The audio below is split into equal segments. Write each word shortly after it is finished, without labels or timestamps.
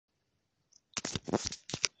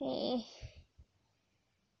Hey,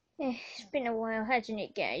 it's been a while, hasn't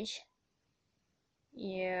it, guys?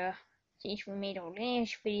 Yeah, since we made our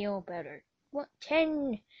last video about our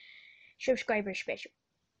 10 subscriber special.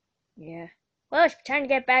 Yeah. Well, it's time to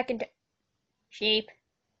get back into sheep.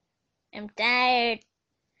 I'm tired.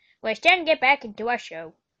 Well, it's time to get back into our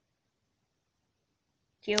show.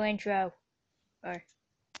 Cue intro. Or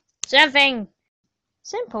something.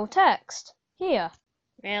 Simple text. Here.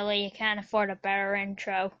 Really, you can't afford a better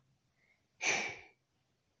intro.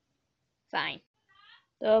 Fine.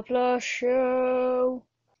 The Plus Show.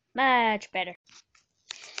 Much better.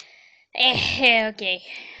 Okay.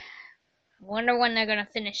 Wonder when they're gonna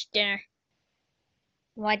finish dinner.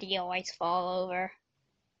 Why do you always fall over?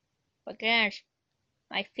 But gosh,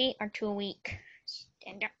 my feet are too weak.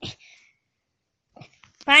 Stand up.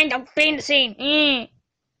 Fine, don't be in the scene.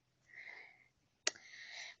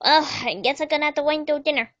 Well, I guess I'm gonna have to wait until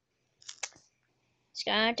dinner. It's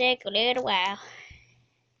gonna take a little while.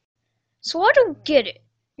 So I don't get it.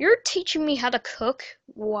 You're teaching me how to cook.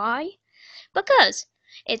 Why? Because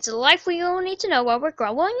it's a life we all need to know while we're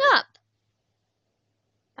growing up.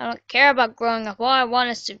 I don't care about growing up. All I want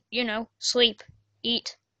is to, sleep,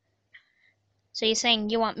 eat. So you're saying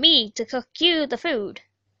you want me to cook you the food?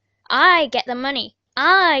 I get the money.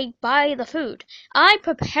 I buy the food. I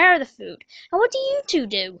prepare the food. And what do you two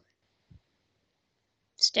do?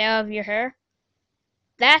 Stay out of your hair?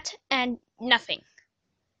 That and nothing.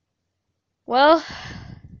 Well,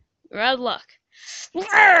 bad luck.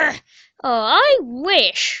 Oh, I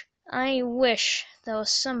wish there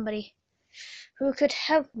was somebody who could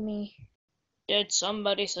help me. Did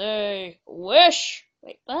somebody say wish?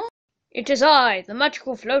 Wait, what? It is I, the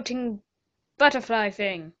magical floating butterfly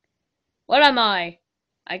thing. What am I?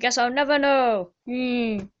 I guess I'll never know.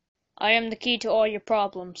 I am the key to all your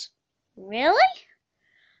problems. Really?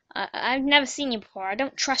 I've never seen you before. I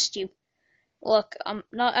don't trust you. Look, I'm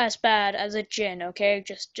not as bad as a djinn, okay?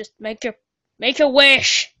 Just make your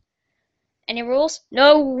wish. Any rules?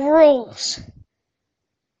 No rules.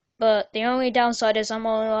 But the only downside is I'm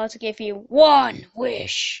only allowed to give you one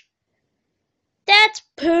wish. That's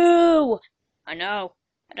poo. I know.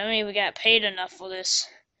 I don't even get paid enough for this.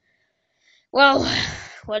 Well,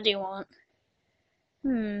 what do you want?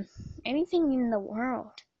 Anything in the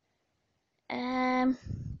world. I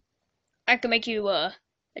can make you a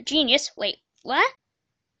genius. Wait, what?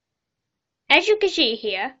 As you can see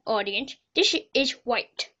here, audience, this is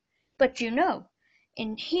white. But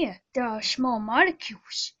in here there are small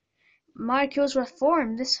molecules. Molecules will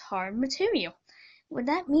form this hard material. Would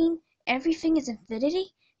that mean everything is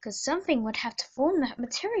infinity? Because something would have to form that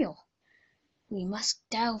material. We must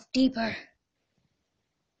delve deeper.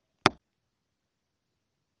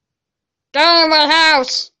 Get out of my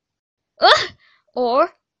house! Or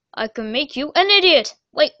I can make you an idiot.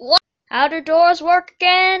 Wait, what? How do doors work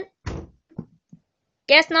again?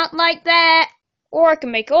 Guess not like that. Or I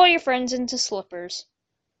can make all your friends into slippers.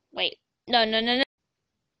 Wait, no.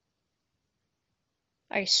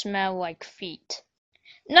 I smell like feet.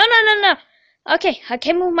 No. Okay, I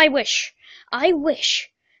came with my wish. I wish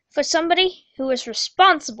for somebody who is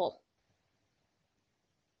responsible.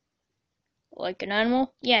 Like an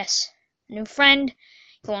animal? Yes. A new friend.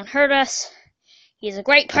 He won't hurt us. He's a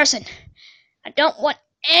great person. I don't want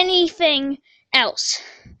anything else.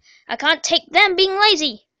 I can't take them being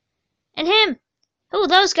lazy. And him. Who are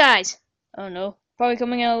those guys? Oh no. Probably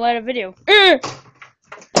coming out a later video.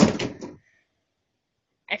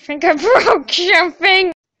 I think I broke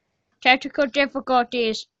something. Technical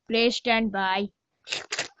difficulties. Please stand by.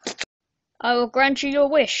 I will grant you your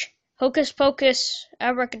wish. Hocus pocus,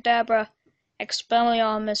 abracadabra,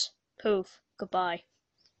 expelliarmus, poof. Goodbye.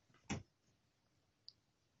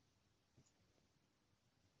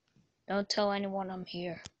 Don't tell anyone I'm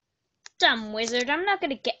here. Dumb wizard, I'm not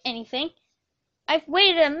gonna get anything. I've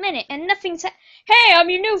waited a minute and nothing's Hey, I'm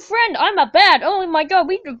your new friend! I'm a bad! Oh my god,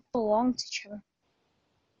 we belong to each other.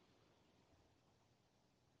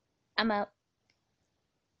 I'm out.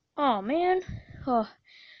 Oh man. Oh,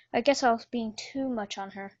 I guess I was being too much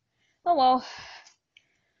on her. Oh well.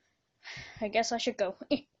 I guess I should go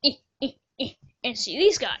and see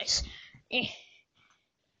these guys. Hey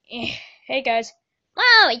guys.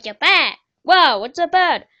 Wow, it's a bat. Wow, what's a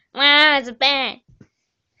bat? Wow, it's a bat.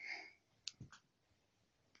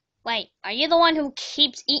 Wait, are you the one who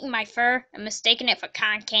keeps eating my fur and mistaking it for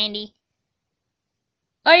cotton candy?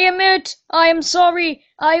 I admit, I am sorry.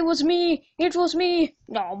 I was me. It was me.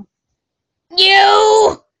 No.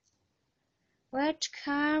 You! Let's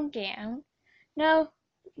calm down. Now,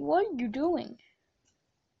 what are you doing?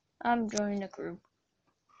 I'm joining the group.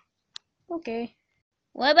 Okay.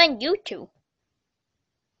 What about you two?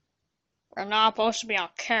 We're not supposed to be on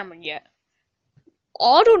camera yet.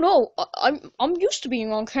 I don't know. I'm used to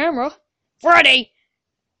being on camera. Freddy,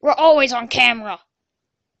 we're always on camera.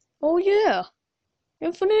 Oh yeah,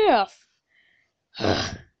 Infinite F.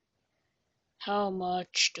 How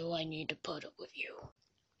much do I need to put up with you?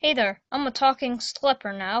 Hey there, I'm a talking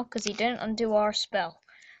slipper now, 'cause he didn't undo our spell.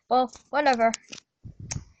 Well, whatever.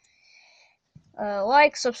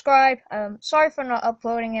 Like, subscribe. Sorry for not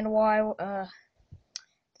uploading in a while.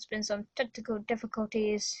 There's been some technical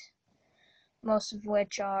difficulties, most of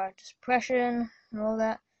which are depression and all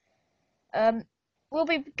that. We'll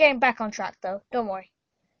be getting back on track though, don't worry.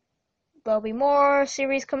 There'll be more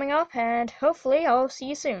series coming up, and hopefully I'll see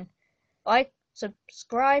you soon. Like,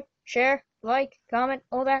 subscribe, share, like, comment,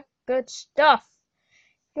 all that good stuff.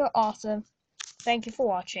 You're awesome. Thank you for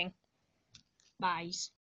watching. Bye.